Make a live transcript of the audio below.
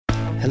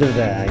Hello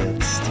there,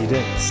 IELTS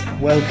students.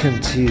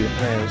 Welcome to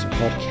IELTS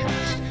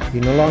Podcast.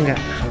 You no longer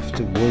have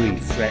to worry,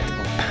 fret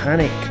or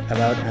panic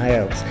about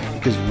IELTS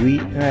because we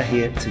are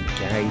here to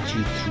guide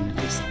you through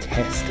this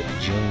test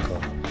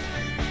jungle.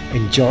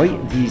 Enjoy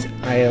these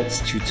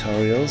IELTS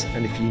tutorials,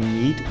 and if you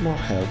need more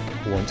help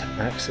or want to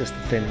access the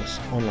famous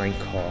online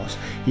course,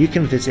 you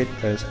can visit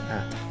us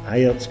at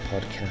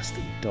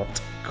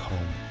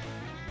IELTSPodcast.com.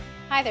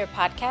 Hi there,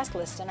 podcast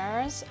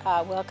listeners.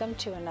 Welcome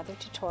to another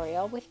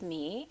tutorial with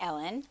me,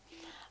 Ellen.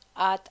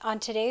 On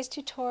today's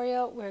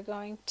tutorial, we're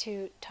going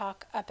to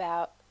talk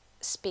about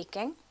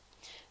speaking.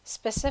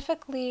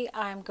 Specifically,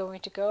 I'm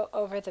going to go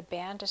over the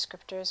band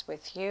descriptors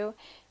with you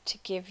to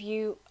give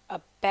you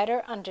a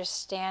better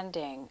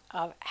understanding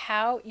of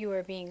how you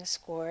are being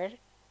scored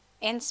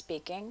in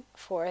speaking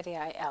for the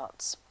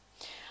IELTS.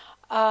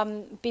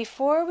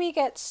 Before we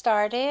get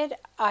started,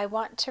 I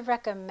want to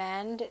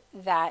recommend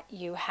that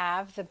you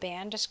have the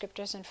band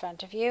descriptors in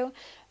front of you.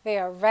 They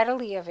are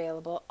readily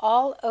available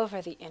all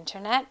over the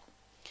internet.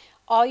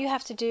 All you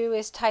have to do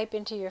is type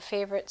into your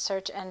favorite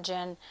search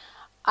engine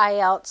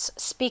IELTS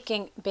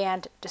speaking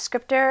band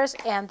descriptors,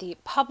 and the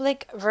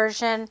public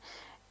version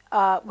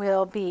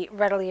will be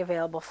readily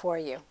available for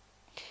you.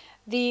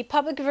 The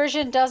public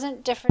version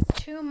doesn't differ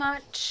too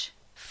much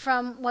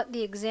from what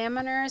the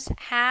examiners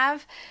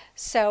have,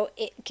 so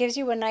it gives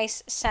you a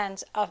nice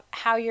sense of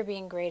how you're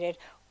being graded,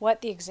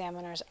 what the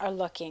examiners are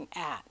looking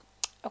at.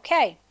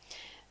 Okay,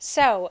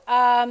 so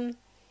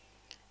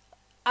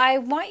I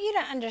want you to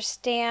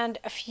understand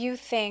a few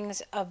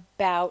things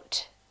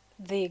about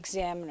the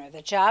examiner,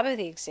 the job of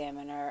the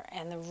examiner,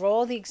 and the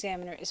role the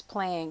examiner is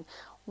playing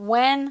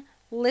when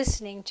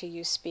listening to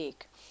you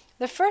speak.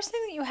 The first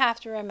thing that you have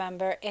to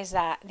remember is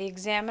that the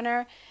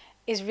examiner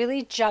is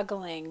really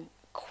juggling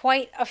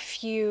quite a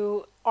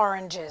few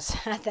oranges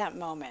at that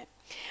moment.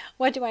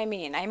 What do I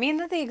mean? I mean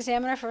that the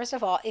examiner, first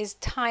of all, is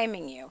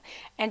timing you,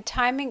 and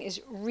timing is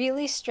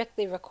really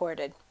strictly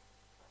recorded.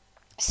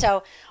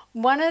 So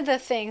one of the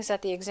things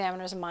that the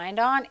examiner's mind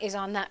on is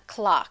on that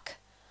clock.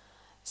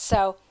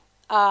 So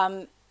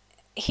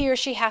he or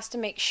she has to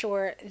make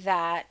sure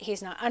that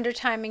he's not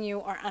under-timing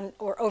you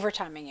or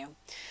over-timing you.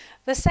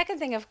 The second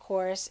thing, of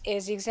course,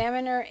 is the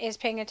examiner is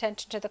paying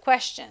attention to the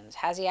questions.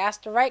 Has he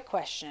asked the right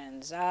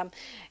questions?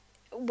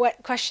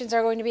 What questions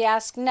are going to be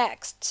asked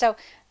next? So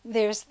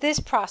there's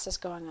this process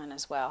going on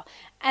as well.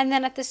 And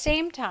then at the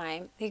same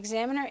time, the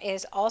examiner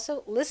is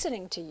also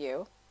listening to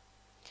you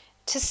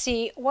to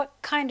see what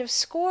kind of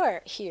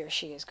score he or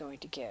she is going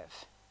to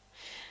give.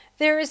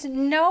 There is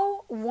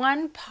no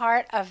one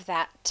part of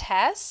that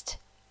test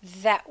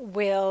that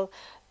will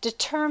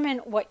determine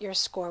what your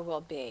score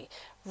will be.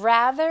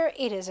 Rather,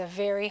 it is a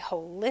very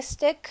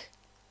holistic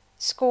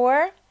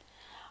score,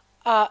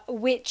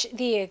 which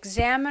the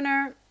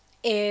examiner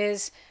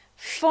is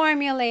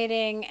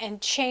formulating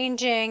and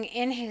changing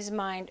in his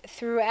mind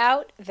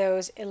throughout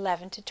those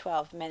 11 to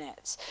 12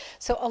 minutes.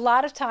 So a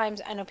lot of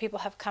times I know people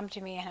have come to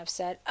me and have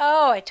said,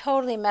 oh, I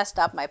totally messed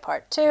up my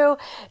part 2.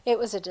 It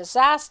was a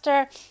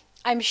disaster.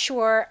 I'm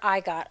sure I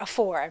got a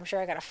 4. I'm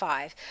sure I got a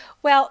 5.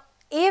 Well,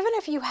 even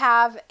if you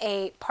have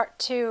a part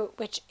 2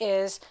 which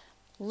is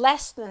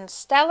less than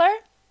stellar,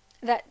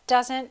 that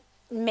doesn't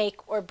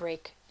make or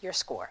break your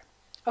score.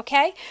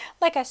 Okay?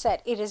 Like I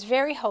said, it is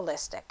very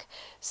holistic.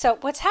 So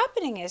what's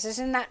happening is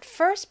in that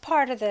first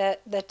part of the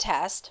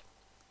test,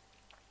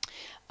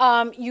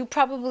 you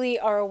probably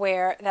are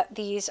aware that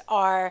these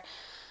are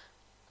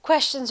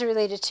questions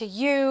related to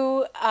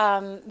you.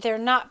 They're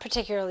not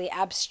particularly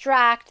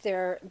abstract.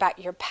 They're about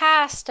your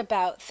past,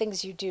 about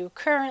things you do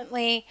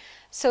currently.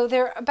 So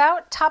they're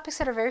about topics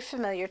that are very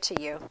familiar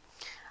to you.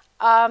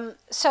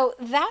 So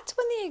that's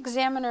when the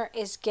examiner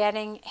is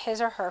getting his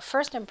or her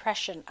first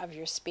impression of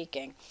your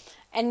speaking,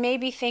 and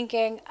maybe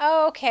thinking,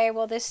 oh, okay,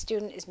 well, this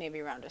student is maybe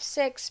around a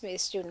 6. Maybe the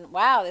student,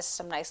 wow, this is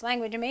some nice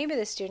language. And maybe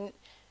the student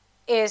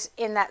is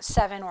in that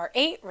 7 or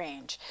 8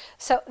 range.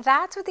 So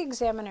that's what the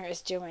examiner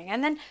is doing.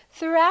 And then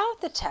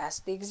throughout the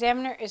test, the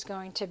examiner is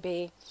going to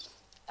be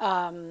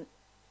kind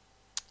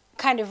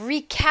of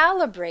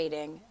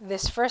recalibrating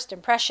this first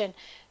impression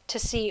to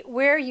see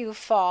where you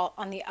fall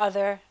on the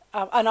other,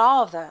 on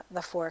all of the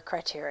 4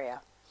 criteria.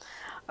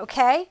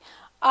 Okay?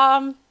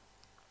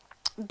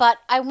 But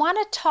I want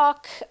to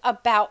talk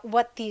about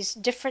what these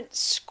different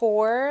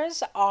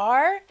scores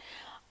are.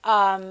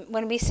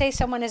 When we say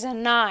someone is a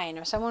 9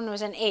 or someone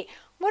was an 8,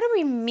 what do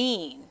we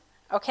mean?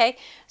 Okay,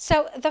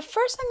 so the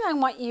first thing I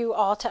want you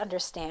all to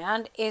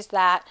understand is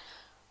that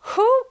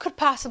who could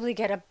possibly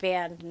get a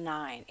band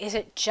 9? Is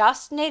it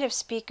just native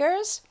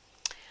speakers?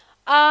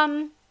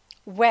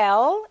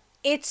 Well,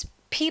 it's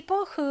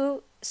people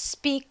who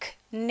speak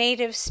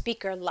native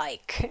speaker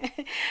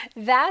like.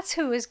 That's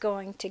who is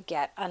going to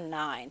get a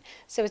 9.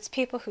 So it's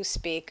people who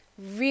speak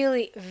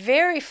really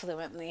very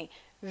fluently,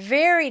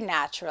 very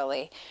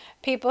naturally,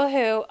 people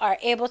who are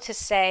able to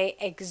say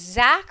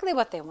exactly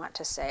what they want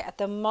to say at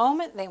the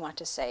moment they want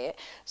to say it.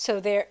 So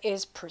there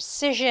is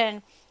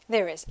precision,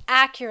 there is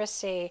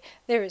accuracy,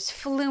 there is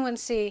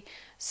fluency.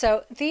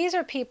 So these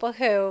are people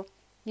who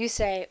You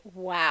say,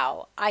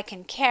 wow, I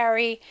can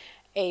carry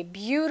a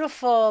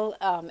beautiful,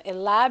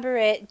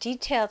 elaborate,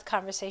 detailed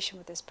conversation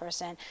with this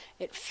person.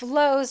 It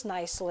flows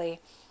nicely.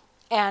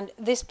 And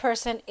this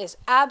person is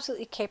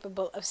absolutely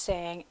capable of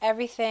saying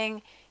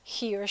everything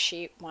he or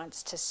she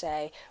wants to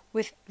say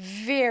with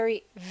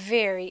very,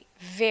 very,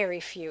 very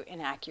few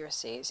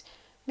inaccuracies.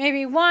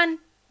 Maybe one,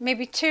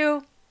 maybe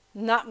two,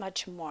 not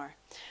much more.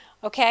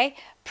 Okay?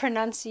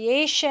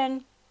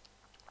 Pronunciation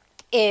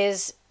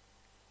is,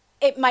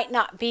 it might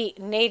not be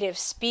native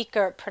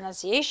speaker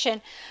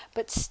pronunciation,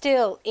 but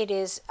still it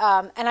is,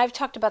 and I've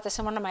talked about this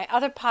in one of my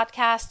other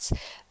podcasts,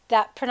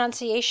 that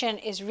pronunciation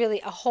is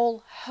really a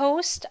whole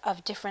host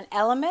of different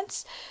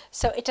elements.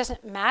 So it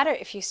doesn't matter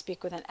if you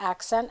speak with an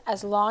accent,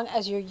 as long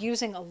as you're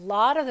using a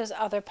lot of those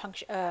other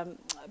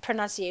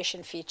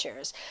pronunciation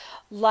features,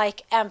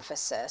 like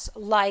emphasis,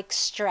 like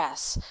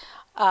stress,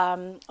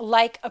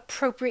 like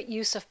appropriate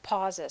use of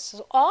pauses.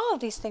 So all of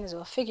these things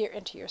will figure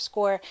into your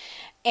score.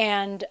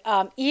 And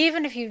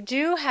even if you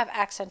do have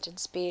accented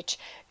speech,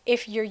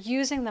 if you're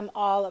using them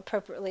all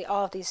appropriately,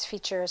 all of these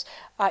features,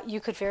 you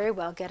could very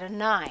well get a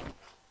 9.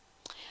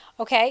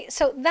 Okay,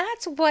 so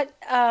that's what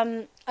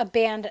a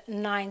band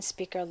 9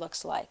 speaker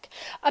looks like.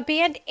 A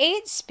band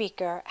 8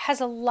 speaker has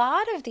a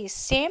lot of these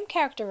same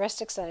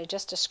characteristics that I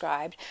just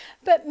described,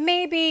 but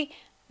maybe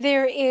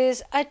there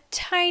is a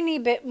tiny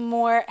bit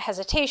more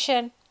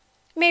hesitation.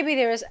 Maybe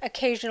there is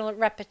occasional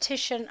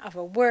repetition of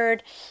a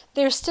word.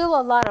 There's still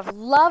a lot of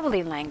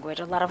lovely language,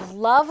 a lot of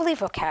lovely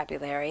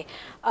vocabulary,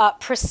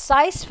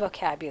 precise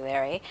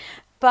vocabulary,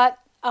 but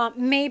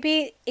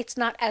maybe it's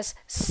not as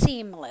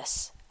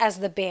seamless as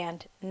the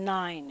band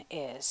 9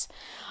 is.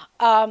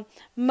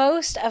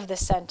 Most of the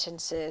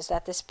sentences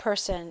that this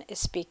person is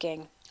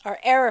speaking are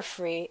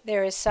error-free.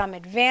 There is some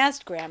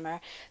advanced grammar,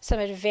 some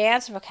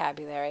advanced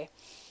vocabulary,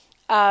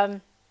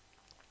 and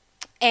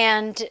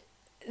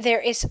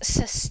there is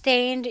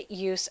sustained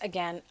use,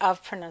 again,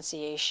 of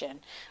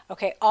pronunciation.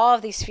 Okay, all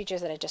of these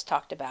features that I just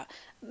talked about.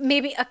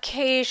 Maybe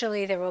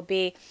occasionally there will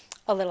be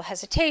a little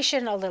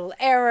hesitation, a little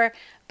error,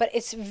 but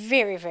it's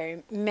very,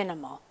 very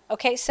minimal.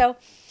 Okay, so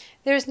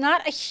there's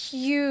not a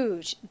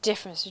huge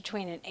difference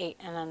between an 8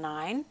 and a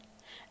 9.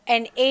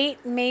 An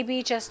 8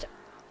 maybe just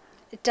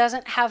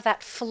doesn't have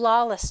that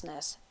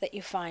flawlessness that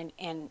you find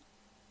in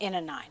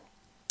a 9.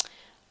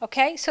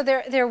 Okay, so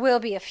there will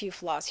be a few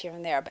flaws here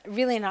and there, but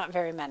really not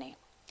very many.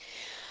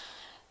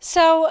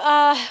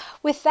 So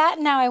with that,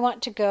 now I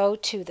want to go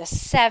to the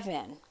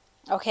 7.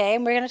 Okay,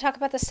 and we're going to talk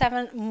about the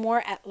 7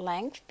 more at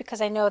length,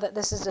 because I know that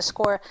this is the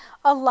score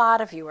a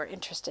lot of you are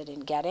interested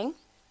in getting.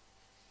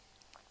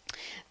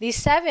 The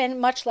 7,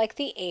 much like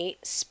the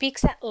 8,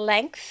 speaks at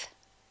length.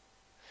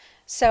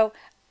 So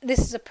this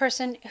is a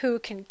person who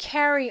can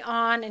carry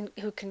on and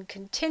who can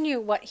continue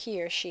what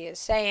he or she is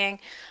saying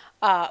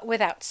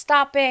without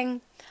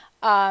stopping.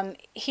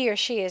 He or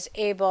she is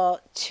able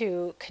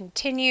to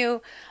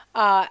continue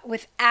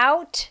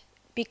without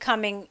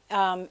becoming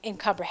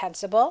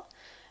incomprehensible.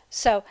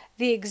 So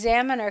the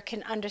examiner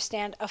can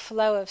understand a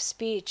flow of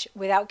speech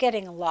without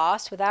getting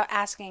lost, without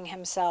asking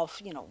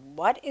himself,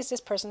 what is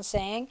this person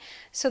saying?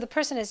 So the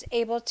person is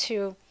able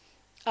to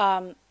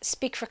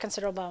speak for a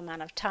considerable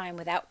amount of time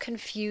without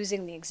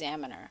confusing the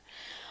examiner.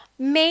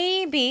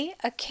 Maybe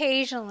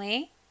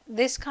occasionally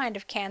this kind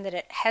of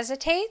candidate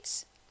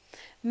hesitates.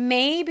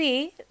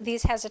 Maybe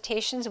these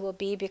hesitations will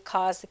be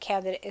because the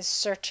candidate is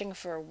searching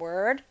for a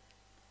word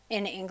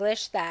in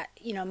English that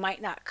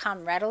might not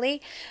come readily,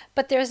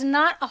 but there's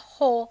not a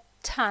whole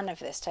ton of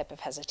this type of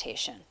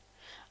hesitation.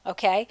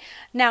 Okay,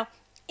 now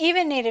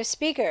even native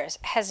speakers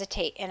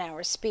hesitate in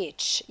our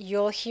speech.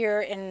 You'll hear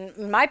in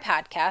my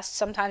podcast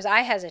sometimes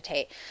I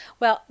hesitate.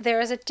 Well,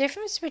 there is a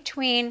difference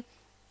between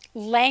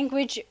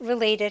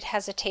language-related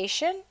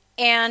hesitation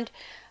and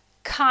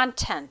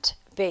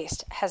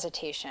content-based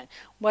hesitation.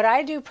 What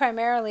I do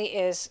primarily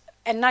is,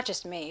 and not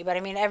just me, but I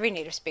mean every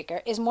native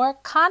speaker, is more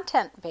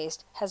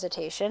content-based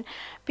hesitation,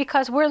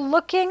 because we're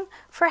looking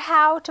for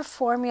how to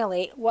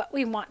formulate what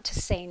we want to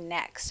say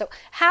next. So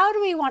how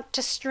do we want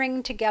to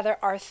string together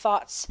our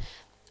thoughts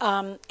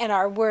and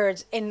our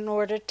words in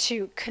order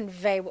to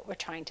convey what we're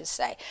trying to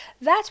say?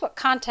 That's what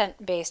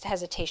content-based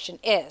hesitation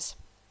is.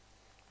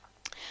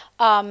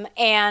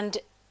 And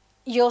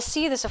you'll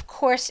see this, of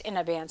course, in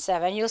a band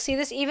 7. You'll see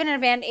this even in a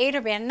band 8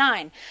 or band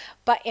 9.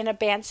 But in a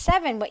band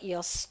 7, what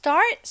you'll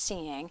start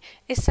seeing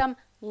is some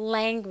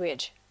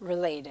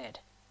language-related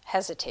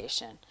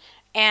hesitation.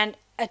 And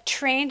a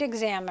trained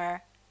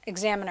examiner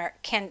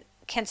can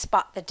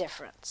spot the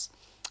difference.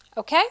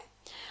 Okay?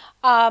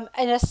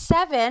 In a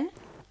 7,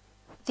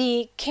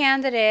 the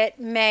candidate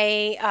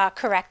may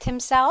correct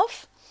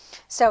himself.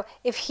 So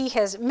if he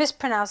has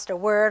mispronounced a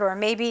word, or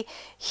maybe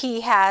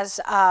he has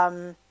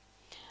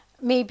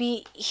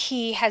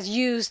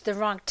used the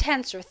wrong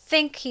tense, or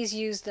think he's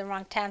used the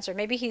wrong tense, or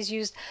maybe he's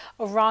used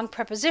a wrong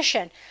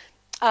preposition.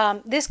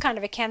 This kind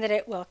of a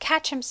candidate will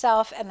catch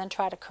himself and then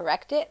try to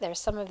correct it. There's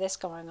some of this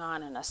going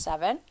on in a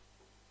 7.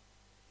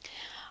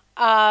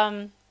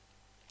 But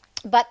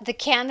the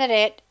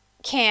candidate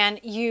can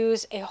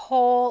use a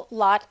whole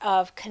lot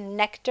of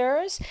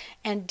connectors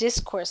and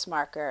discourse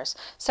markers.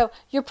 So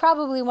you're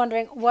probably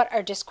wondering, what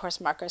are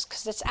discourse markers?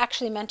 Because it's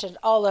actually mentioned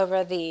all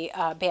over the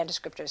band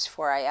descriptors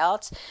for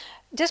IELTS.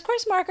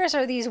 Discourse markers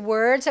are these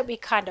words that we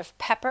kind of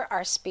pepper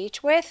our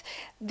speech with.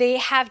 They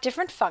have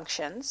different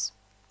functions.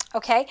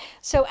 Okay,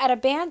 so at a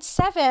band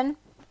 7,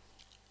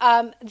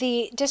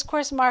 the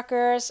discourse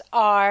markers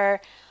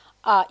are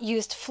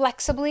used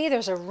flexibly.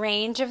 There's a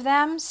range of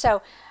them.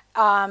 So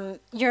a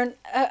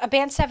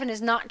band 7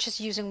 is not just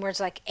using words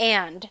like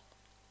and,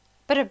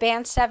 but a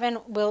band 7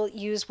 will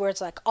use words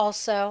like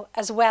also,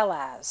 as well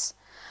as.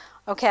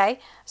 Okay,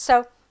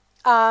 so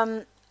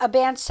a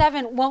band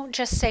 7 won't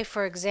just say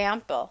for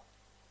example,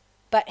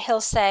 but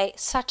he'll say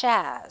such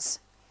as.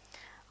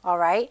 All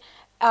right,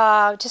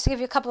 just to give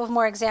you a couple of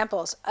more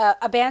examples,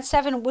 a band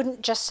 7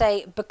 wouldn't just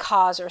say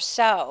because or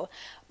so,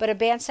 but a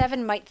band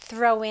 7 might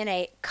throw in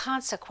a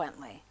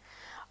consequently.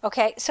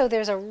 Okay, so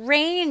there's a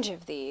range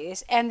of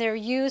these, and they're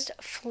used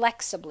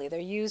flexibly. They're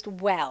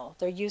used well.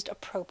 They're used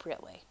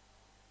appropriately.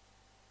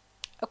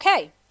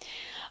 Okay.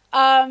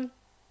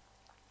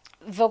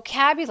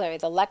 Vocabulary,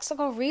 the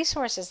lexical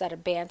resources that a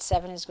band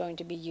 7 is going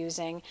to be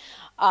using.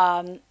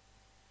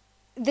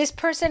 This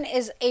person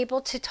is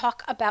able to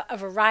talk about a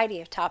variety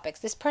of topics.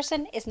 This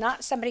person is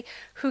not somebody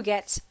who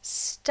gets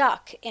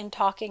stuck in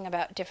talking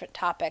about different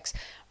topics,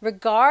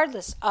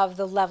 regardless of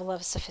the level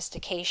of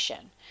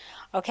sophistication.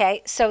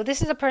 Okay, so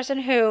this is a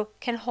person who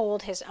can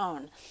hold his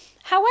own.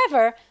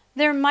 However,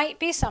 there might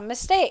be some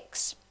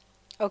mistakes.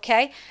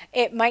 Okay,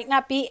 it might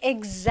not be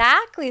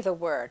exactly the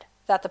word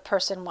that the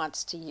person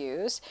wants to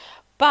use,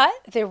 but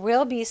there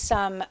will be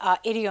some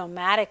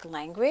idiomatic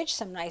language,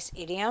 some nice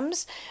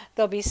idioms.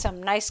 There'll be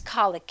some nice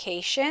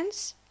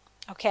collocations,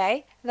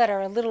 okay, that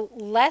are a little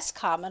less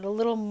common, a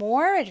little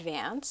more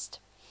advanced.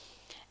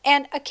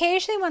 And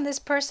occasionally when this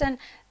person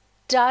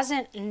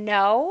doesn't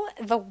know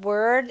the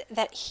word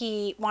that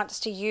he wants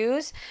to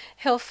use,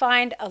 he'll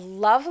find a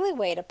lovely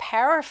way to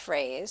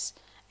paraphrase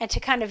and to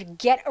kind of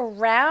get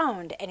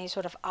around any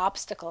sort of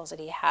obstacles that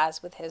he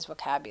has with his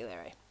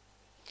vocabulary.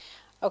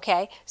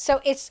 Okay,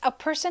 so it's a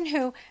person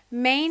who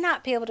may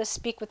not be able to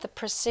speak with the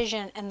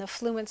precision and the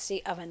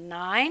fluency of a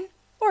 9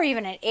 or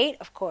even an 8,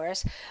 of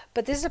course,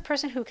 but this is a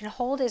person who can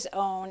hold his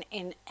own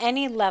in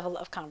any level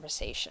of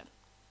conversation.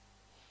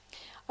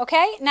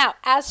 Okay, now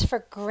as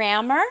for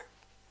grammar,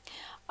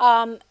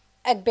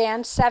 a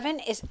band 7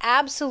 is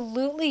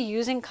absolutely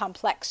using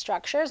complex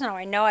structures. Now,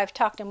 I know I've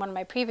talked in one of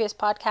my previous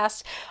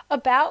podcasts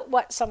about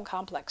what some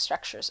complex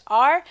structures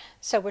are.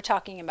 So we're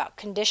talking about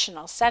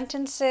conditional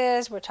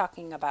sentences. We're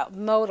talking about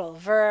modal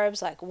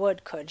verbs like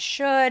would, could,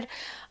 should.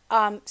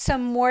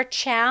 Some more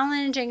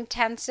challenging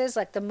tenses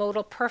like the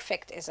modal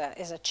perfect is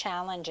a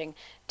challenging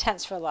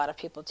tense for a lot of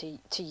people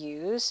to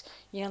use.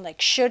 You know, like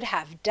should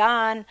have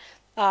done,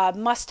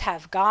 must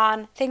have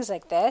gone, things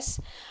like this.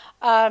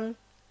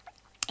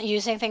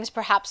 Using things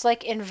perhaps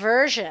like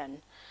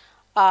inversion.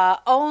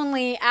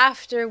 Only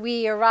after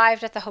we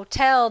arrived at the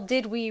hotel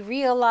did we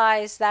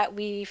realize that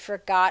we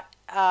forgot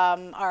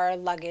our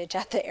luggage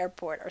at the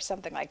airport, or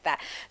something like that.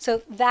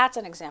 So that's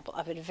an example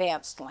of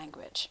advanced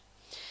language.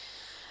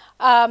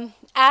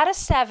 At a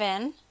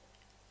 7,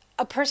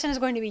 a person is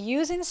going to be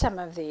using some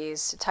of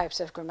these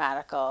types of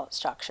grammatical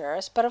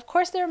structures, but of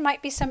course there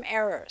might be some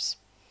errors.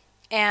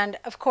 And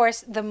of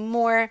course, the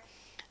more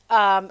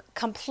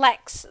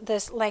complex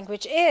this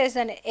language is,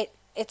 and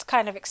it's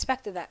kind of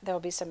expected that there will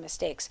be some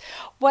mistakes.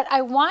 What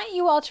I want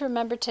you all to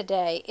remember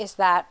today is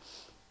that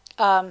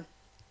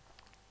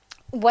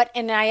what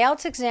an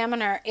IELTS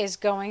examiner is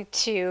going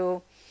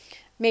to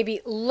maybe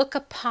look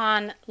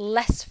upon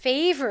less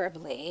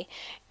favorably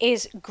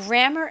is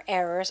grammar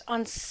errors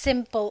on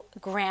simple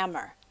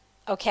grammar.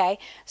 Okay,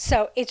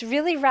 so it's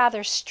really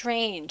rather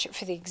strange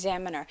for the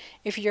examiner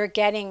if you're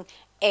getting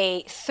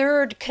a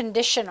third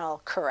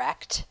conditional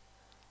correct.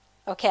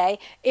 Okay,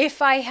 if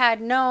I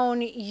had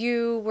known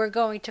you were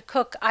going to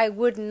cook, I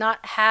would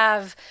not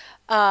have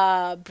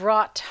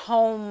brought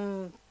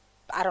home,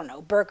 I don't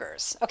know,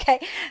 burgers. Okay,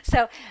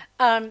 so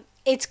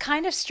it's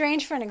kind of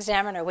strange for an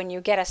examiner when you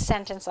get a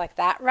sentence like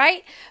that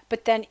right,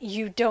 but then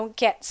you don't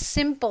get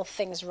simple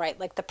things right,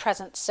 like the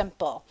present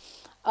simple.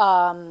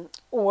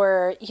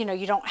 Or, you know,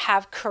 you don't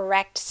have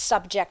correct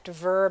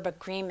subject-verb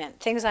agreement,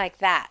 things like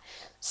that.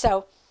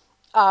 So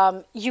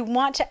you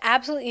want to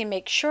absolutely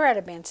make sure at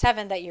a band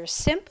 7 that your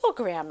simple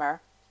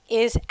grammar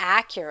is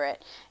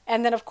accurate.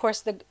 And then, of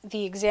course,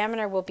 the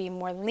examiner will be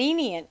more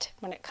lenient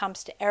when it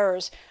comes to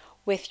errors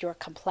with your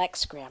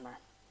complex grammar.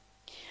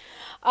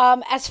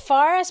 As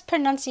far as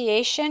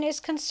pronunciation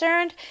is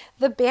concerned,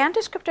 the band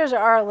descriptors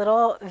are a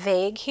little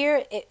vague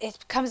here. It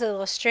becomes a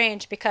little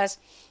strange because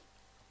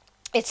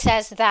it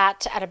says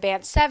that at a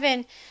band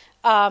 7,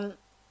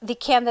 the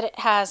candidate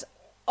has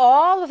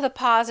all of the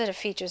positive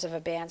features of a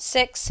band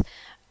 6,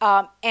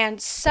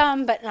 and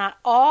some but not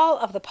all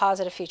of the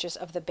positive features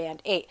of the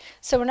band 8.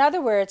 So in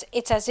other words,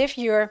 it's as if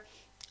you're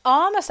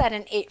almost at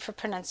an 8 for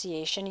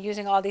pronunciation,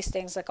 using all these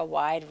things like a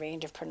wide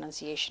range of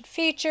pronunciation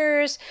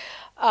features,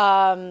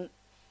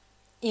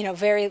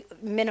 very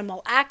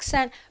minimal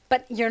accent,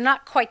 but you're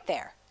not quite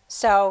there.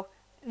 So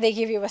they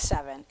give you a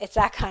 7. It's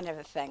that kind of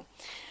a thing.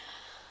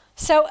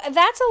 So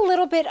that's a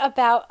little bit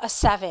about a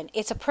 7.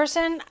 It's a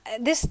person,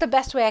 this is the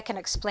best way I can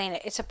explain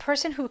it. It's a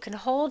person who can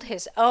hold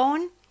his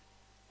own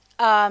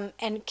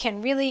and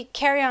can really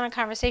carry on a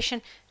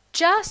conversation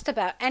just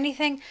about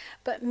anything,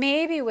 but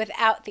maybe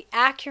without the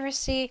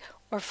accuracy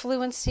or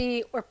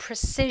fluency or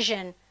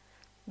precision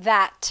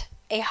that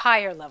a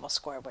higher level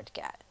score would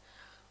get.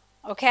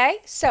 Okay,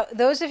 so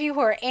those of you who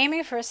are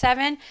aiming for a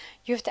 7,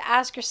 you have to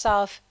ask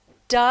yourself,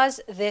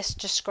 does this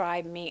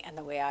describe me and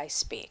the way I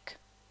speak?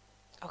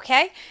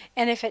 Okay,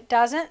 and if it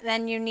doesn't,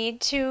 then you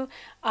need to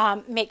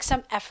make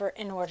some effort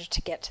in order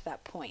to get to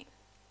that point.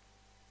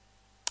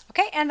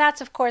 Okay, and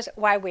that's of course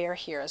why we're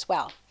here as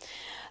well.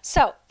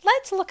 So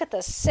let's look at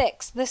the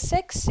 6. The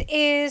 6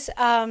 is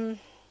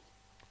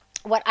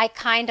what I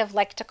kind of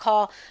like to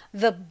call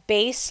the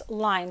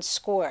baseline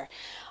score.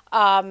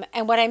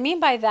 And what I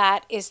mean by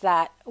that is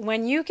that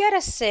when you get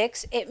a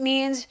 6, it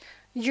means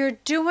you're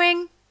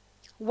doing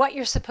what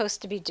you're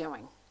supposed to be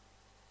doing.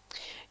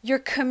 You're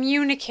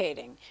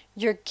communicating,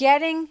 you're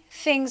getting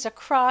things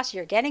across,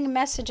 you're getting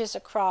messages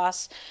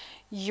across,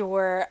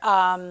 you're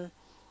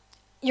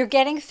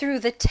getting through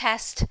the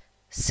test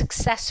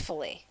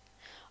successfully.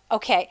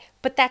 Okay,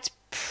 but that's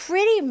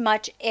pretty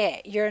much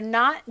it. You're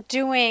not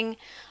doing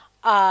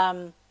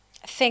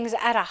things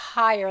at a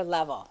higher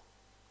level.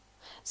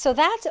 So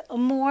that's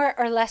more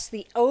or less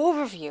the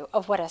overview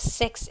of what a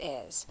 6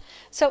 is.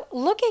 So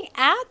looking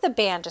at the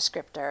band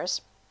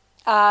descriptors,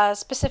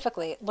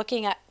 specifically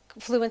looking at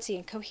fluency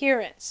and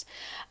coherence,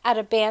 at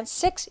a band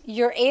 6,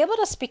 you're able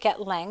to speak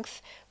at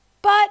length,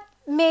 but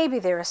maybe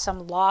there is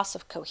some loss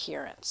of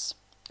coherence.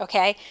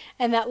 Okay,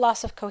 and that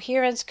loss of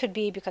coherence could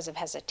be because of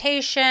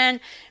hesitation.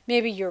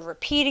 Maybe you're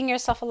repeating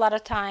yourself a lot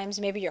of times.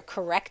 Maybe you're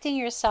correcting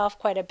yourself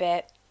quite a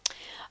bit.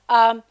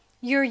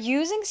 You're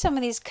using some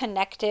of these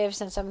connectives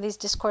and some of these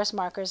discourse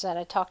markers that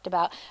I talked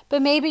about,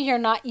 but maybe you're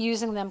not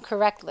using them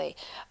correctly.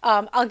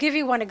 I'll give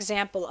you one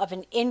example of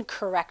an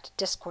incorrect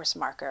discourse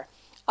marker.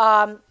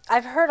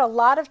 I've heard a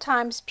lot of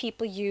times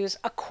people use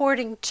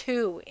according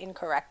to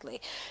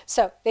incorrectly.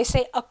 So they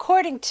say,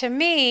 according to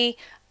me,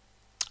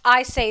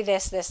 I say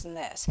this, this, and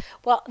this.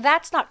 Well,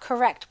 that's not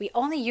correct. We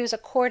only use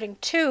according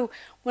to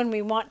when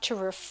we want to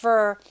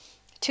refer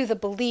to the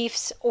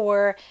beliefs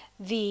or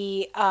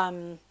the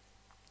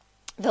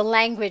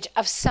language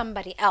of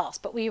somebody else,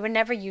 but we would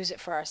never use it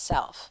for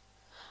ourselves.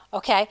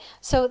 Okay,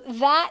 so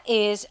that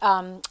is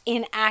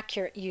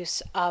inaccurate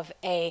use of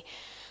a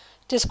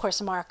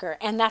discourse marker,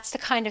 and that's the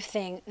kind of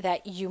thing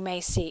that you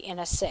may see in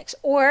a 6.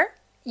 Or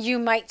you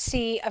might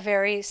see a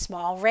very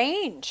small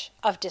range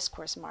of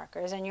discourse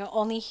markers, and you'll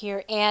only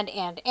hear and,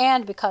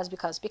 because,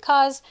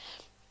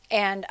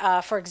 and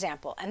for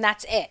example, and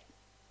that's it.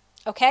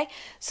 Okay,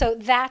 so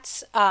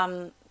that's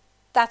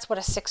what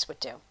a 6 would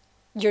do.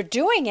 You're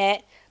doing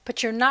it,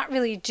 but you're not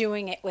really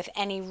doing it with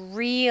any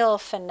real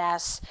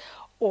finesse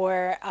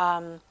or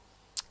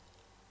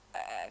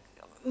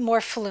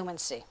more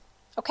fluency.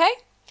 Okay?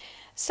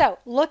 So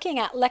looking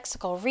at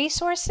lexical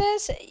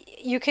resources,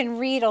 you can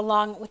read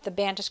along with the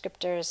band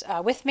descriptors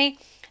with me,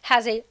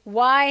 has a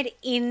wide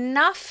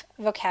enough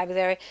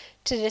vocabulary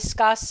to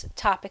discuss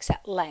topics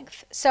at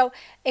length. So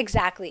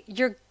exactly,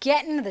 you're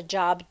getting the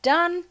job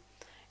done,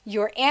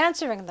 you're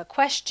answering the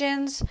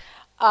questions,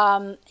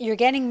 you're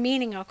getting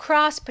meaning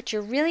across, but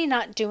you're really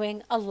not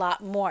doing a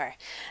lot more.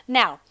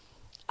 Now,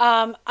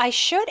 I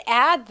should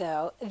add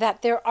though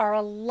that there are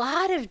a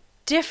lot of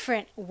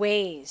different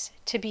ways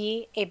to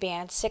be a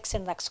band 6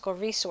 in lexical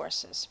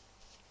resources.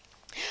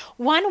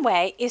 One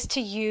way is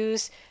to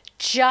use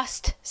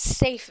just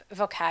safe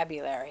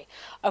vocabulary.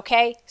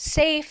 Okay,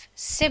 safe,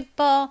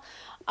 simple,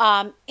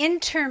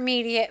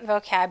 intermediate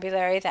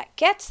vocabulary that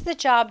gets the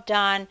job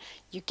done,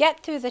 you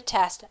get through the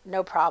test,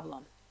 no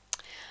problem.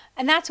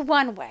 And that's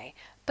one way.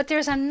 But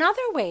there's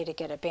another way to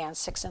get a band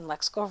 6 in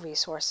lexical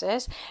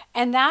resources,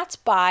 and that's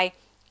by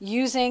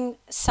using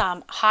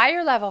some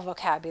higher level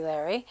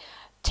vocabulary,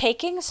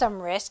 taking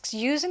some risks,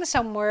 using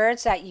some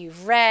words that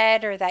you've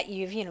read or that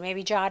you've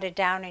maybe jotted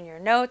down in your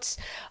notes,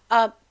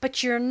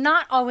 but you're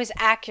not always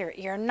accurate.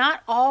 You're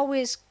not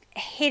always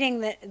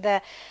hitting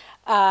the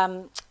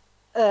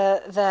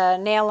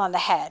nail on the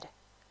head.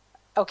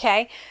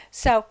 Okay,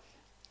 so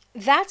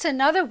that's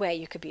another way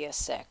you could be a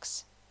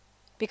 6,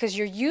 because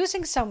you're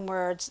using some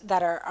words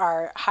that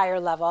are higher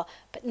level,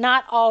 but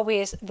not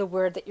always the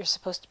word that you're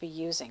supposed to be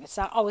using. It's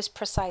not always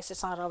precise.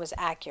 It's not always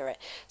accurate.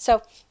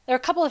 So there are a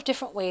couple of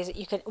different ways that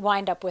you could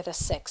wind up with a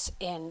 6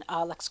 in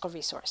a lexical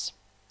resource.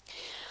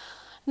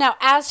 Now,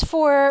 as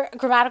for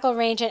grammatical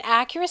range and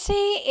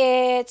accuracy,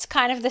 it's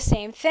kind of the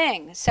same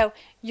thing. So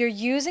you're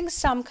using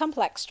some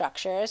complex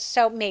structures,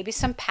 so maybe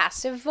some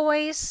passive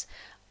voice,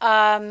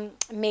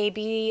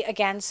 maybe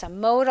again some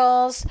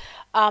modals,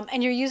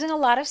 and you're using a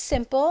lot of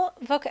simple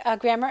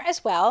grammar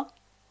as well,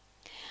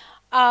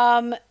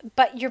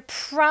 but you're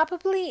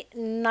probably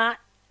not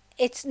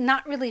it's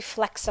not really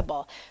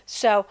flexible.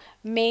 So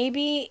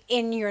maybe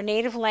in your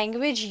native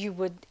language, you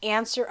would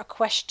answer a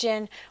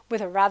question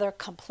with a rather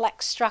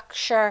complex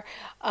structure,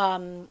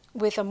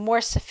 with a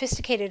more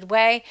sophisticated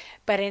way.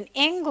 But in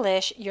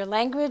English, your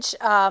language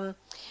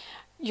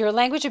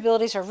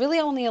abilities are really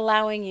only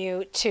allowing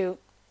you to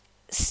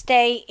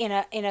stay in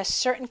a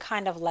certain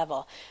kind of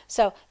level.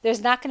 So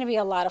there's not going to be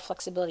a lot of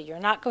flexibility. You're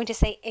not going to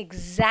say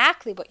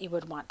exactly what you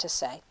would want to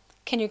say.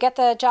 Can you get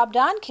the job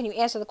done? Can you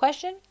answer the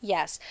question?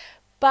 Yes.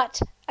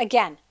 But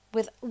again,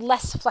 with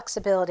less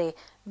flexibility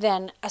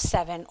than a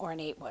 7 or an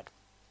 8 would.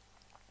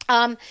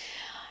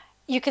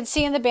 You can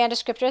see in the band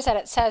descriptors that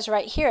it says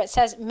right here, it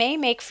says may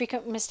make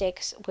frequent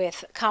mistakes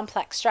with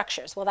complex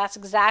structures. Well, that's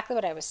exactly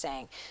what I was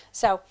saying.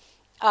 So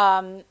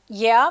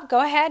yeah,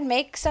 go ahead,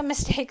 make some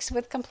mistakes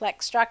with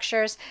complex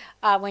structures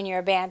when you're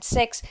a band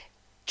 6.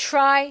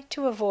 Try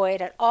to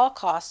avoid at all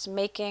costs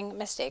making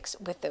mistakes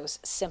with those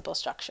simple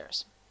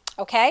structures.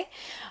 Okay?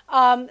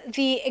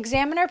 The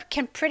examiner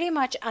can pretty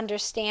much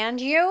understand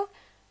you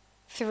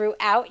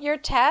throughout your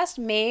test.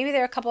 Maybe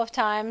there are a couple of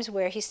times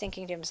where he's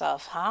thinking to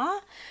himself, huh?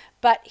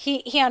 But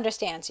he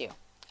understands you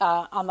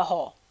on the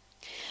whole.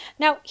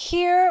 Now,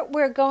 here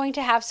we're going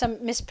to have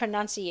some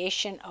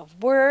mispronunciation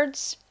of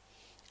words.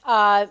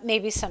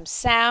 Maybe some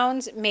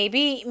sounds.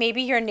 Maybe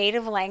your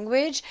native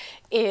language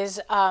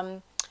is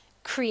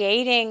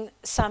creating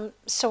some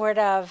sort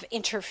of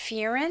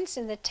interference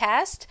in the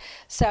test.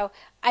 So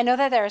I know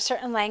that there are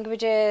certain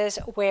languages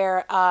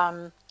where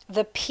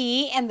the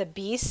P and the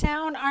B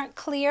sound aren't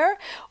clear,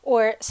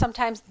 or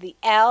sometimes the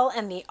L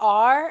and the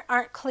R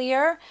aren't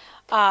clear.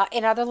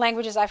 In other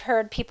languages, I've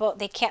heard people,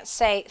 they can't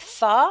say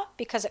th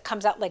because it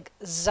comes out like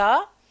z.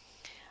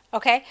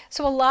 Okay,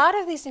 so a lot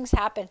of these things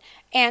happen,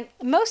 and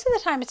most of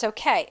the time it's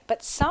okay,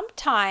 but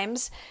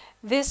sometimes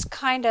this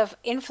kind of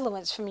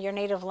influence from your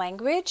native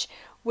language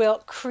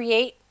will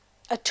create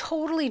a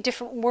totally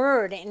different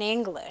word in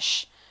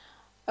English.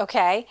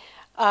 Okay,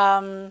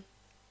 so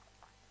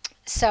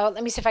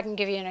let me see if I can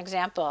give you an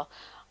example.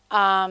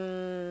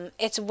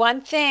 It's one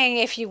thing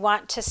if you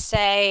want to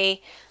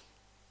say,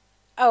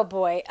 oh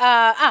boy,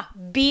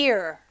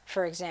 beer,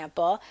 for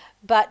example,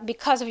 but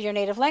because of your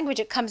native language,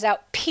 it comes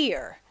out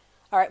peer.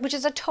 All right, which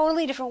is a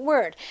totally different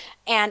word.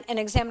 And an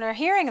examiner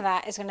hearing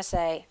that is going to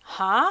say,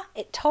 huh?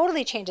 It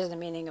totally changes the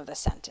meaning of the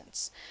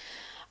sentence.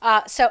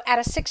 So at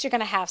a 6, you're going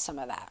to have some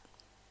of that.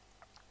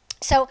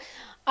 So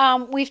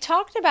we've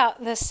talked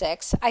about the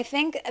 6. I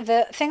think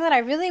the thing that I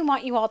really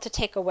want you all to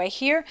take away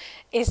here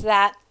is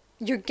that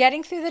you're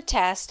getting through the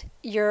test.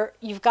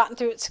 You've gotten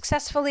through it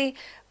successfully,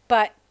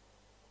 but,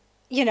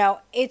 you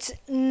know, it's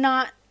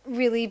not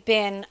really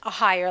been a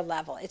higher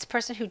level. It's a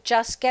person who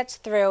just gets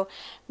through,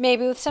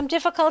 maybe with some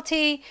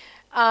difficulty,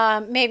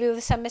 maybe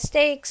with some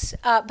mistakes,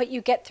 but you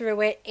get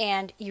through it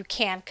and you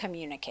can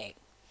communicate.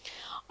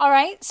 All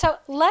right, so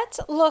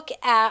let's look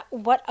at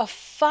what a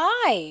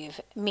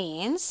 5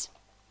 means.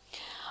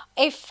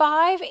 A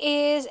 5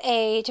 is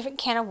a different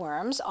can of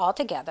worms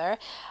altogether.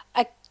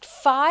 A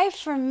 5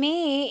 for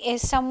me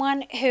is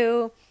someone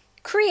who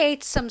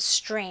creates some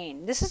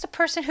strain. This is a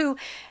person who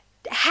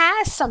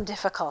has some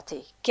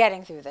difficulty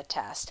getting through the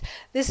test.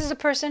 This is a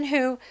person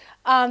who,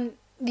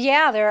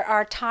 yeah, there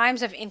are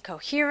times of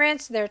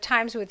incoherence. There are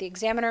times where the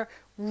examiner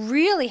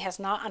really has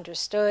not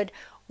understood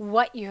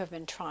what you have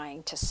been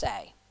trying to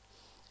say.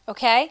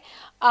 Okay,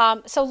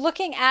 so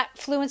looking at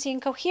fluency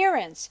and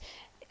coherence,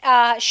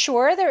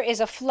 sure, there is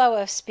a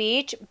flow of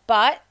speech,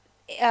 but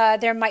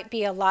there might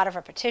be a lot of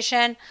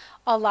repetition,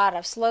 a lot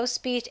of slow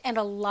speech, and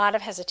a lot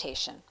of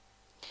hesitation.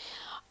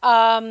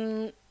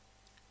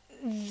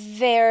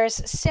 There's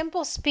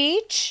simple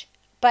speech,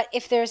 but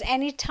if there's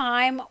any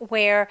time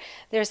where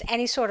there's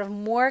any sort of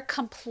more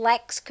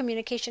complex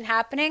communication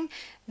happening,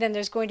 then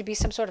there's going to be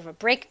some sort of a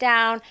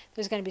breakdown,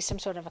 there's going to be some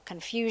sort of a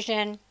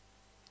confusion,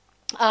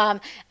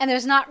 and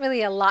there's not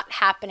really a lot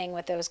happening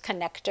with those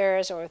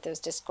connectors or with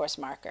those discourse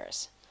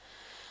markers.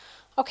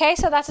 Okay,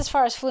 so that's as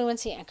far as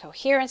fluency and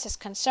coherence is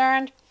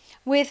concerned.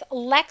 With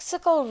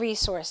lexical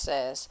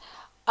resources,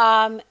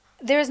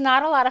 there's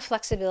not a lot of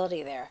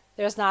flexibility there.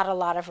 There's not a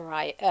lot of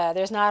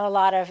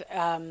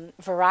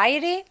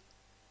variety.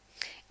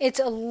 It's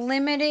a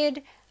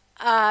limited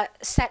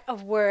set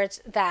of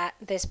words that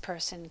this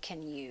person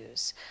can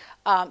use.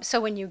 So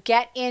when you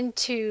get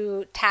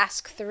into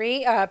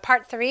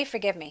part 3,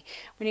 forgive me,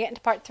 when you get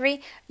into part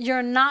 3,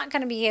 you're not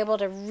going to be able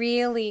to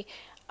really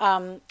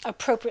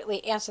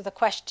appropriately answer the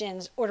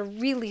questions or to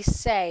really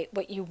say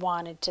what you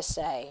wanted to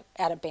say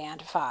at a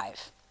band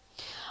 5.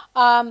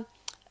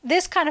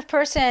 This kind of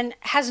person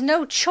has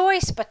no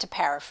choice but to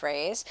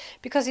paraphrase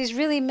because he's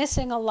really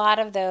missing a lot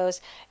of those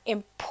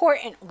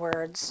important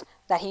words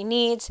that he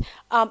needs.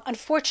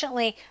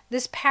 Unfortunately,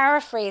 this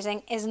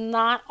paraphrasing is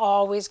not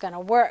always going to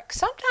work.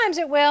 Sometimes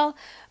it will,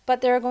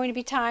 but there are going to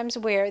be times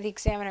where the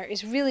examiner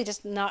is really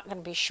just not going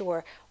to be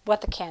sure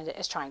what the candidate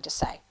is trying to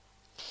say.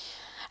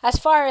 As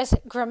far as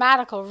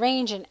grammatical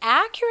range and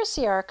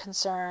accuracy are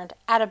concerned,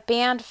 at a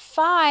band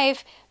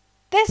 5,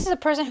 this is a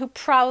person who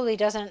probably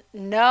doesn't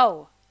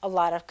know a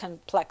lot of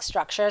complex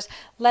structures,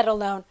 let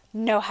alone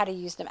know how to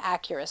use them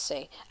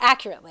accurately.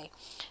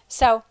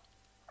 So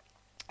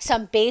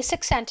some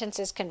basic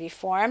sentences can be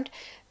formed.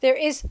 There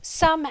is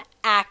some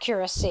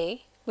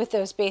accuracy with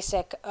those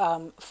basic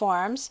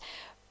forms,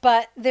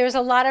 but there's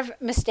a lot of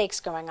mistakes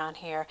going on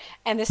here,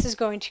 and this is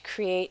going to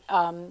create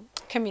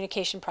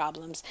communication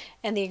problems,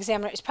 and the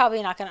examiner is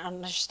probably not going to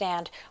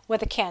understand what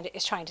the candidate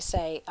is trying to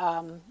say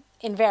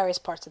in various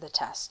parts of the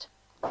test.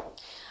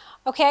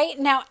 Okay,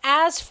 now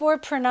as for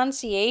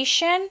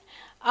pronunciation,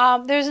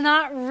 there's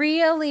not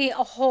really a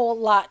whole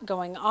lot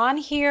going on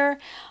here.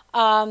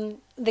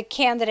 The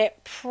candidate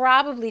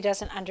probably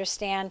doesn't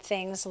understand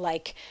things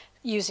like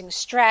using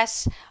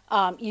stress,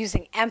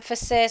 using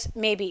emphasis,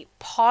 maybe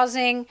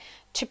pausing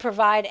to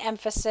provide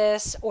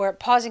emphasis, or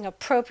pausing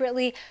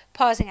appropriately,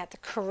 pausing at the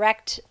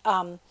correct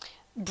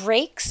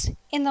breaks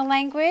in the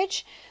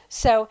language.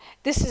 So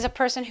this is a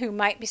person who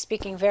might be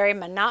speaking very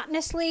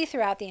monotonously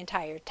throughout the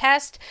entire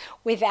test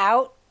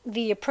without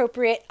the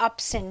appropriate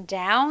ups and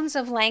downs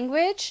of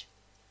language.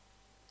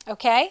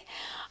 Okay?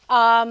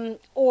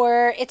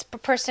 Or it's a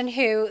person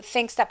who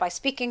thinks that by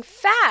speaking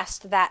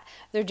fast that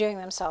they're doing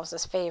themselves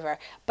this favor,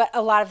 but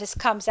a lot of this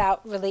comes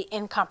out really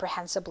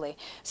incomprehensibly.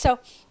 So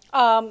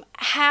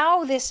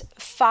how this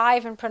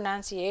 5 in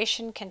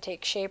pronunciation can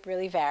take shape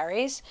really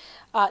varies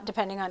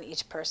depending on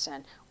each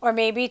person. Or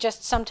maybe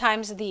just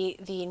sometimes the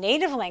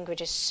native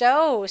language is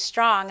so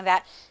strong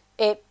that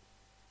it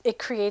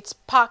creates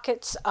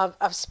pockets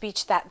of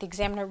speech that the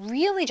examiner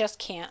really just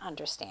can't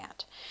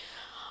understand.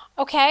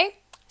 Okay?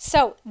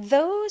 So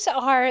those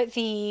are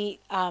the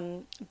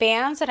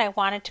bands that I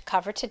wanted to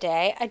cover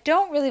today. I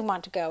don't really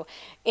want to go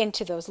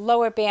into those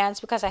lower bands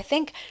because I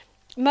think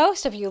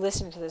most of you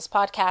listening to this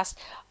podcast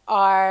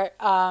are,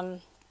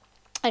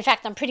 in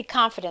fact, I'm pretty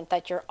confident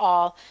that you're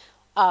all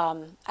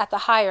at the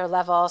higher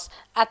levels.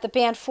 At the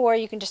band 4,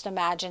 you can just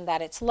imagine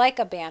that it's like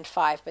a band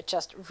 5, but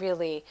just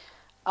really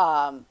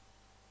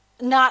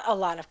not a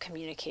lot of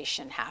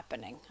communication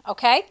happening,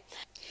 okay?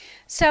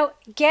 So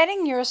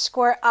getting your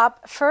score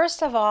up,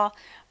 first of all,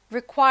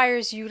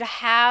 requires you to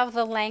have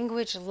the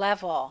language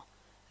level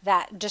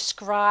that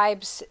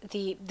describes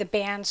the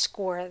band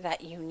score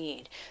that you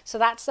need. So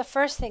that's the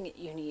first thing that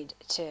you need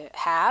to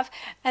have.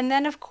 And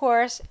then, of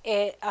course,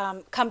 it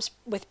comes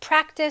with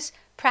practice,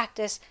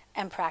 practice,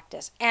 and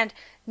practice. And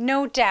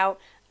no doubt,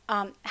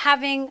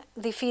 having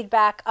the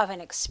feedback of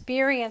an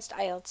experienced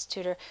IELTS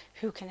tutor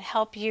who can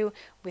help you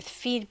with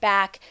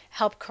feedback,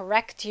 help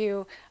correct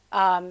you,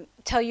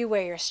 tell you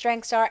where your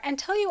strengths are, and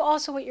tell you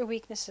also what your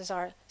weaknesses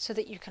are so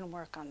that you can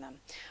work on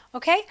them.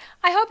 Okay,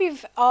 I hope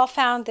you've all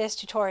found this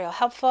tutorial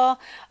helpful.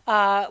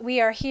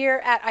 We are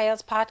here at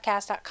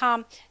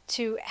IELTSPodcast.com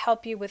to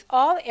help you with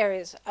all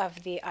areas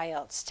of the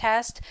IELTS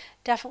test.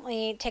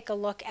 Definitely take a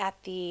look at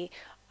the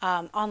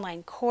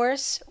online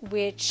course,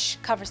 which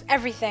covers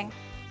everything.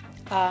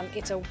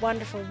 It's a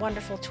wonderful,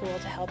 wonderful tool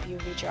to help you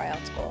reach your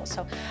IELTS goals.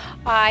 So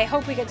I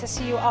hope we get to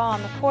see you all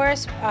on the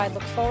course. I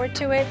look forward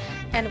to it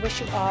and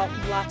wish you all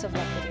lots of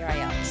luck with your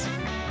IELTS.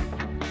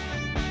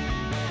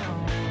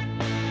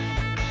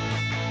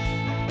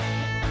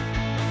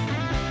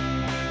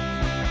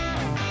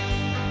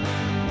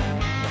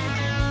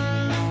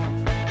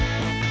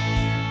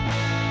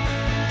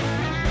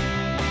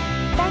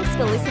 Thanks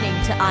for listening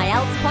to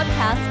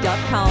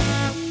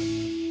IELTSPodcast.com.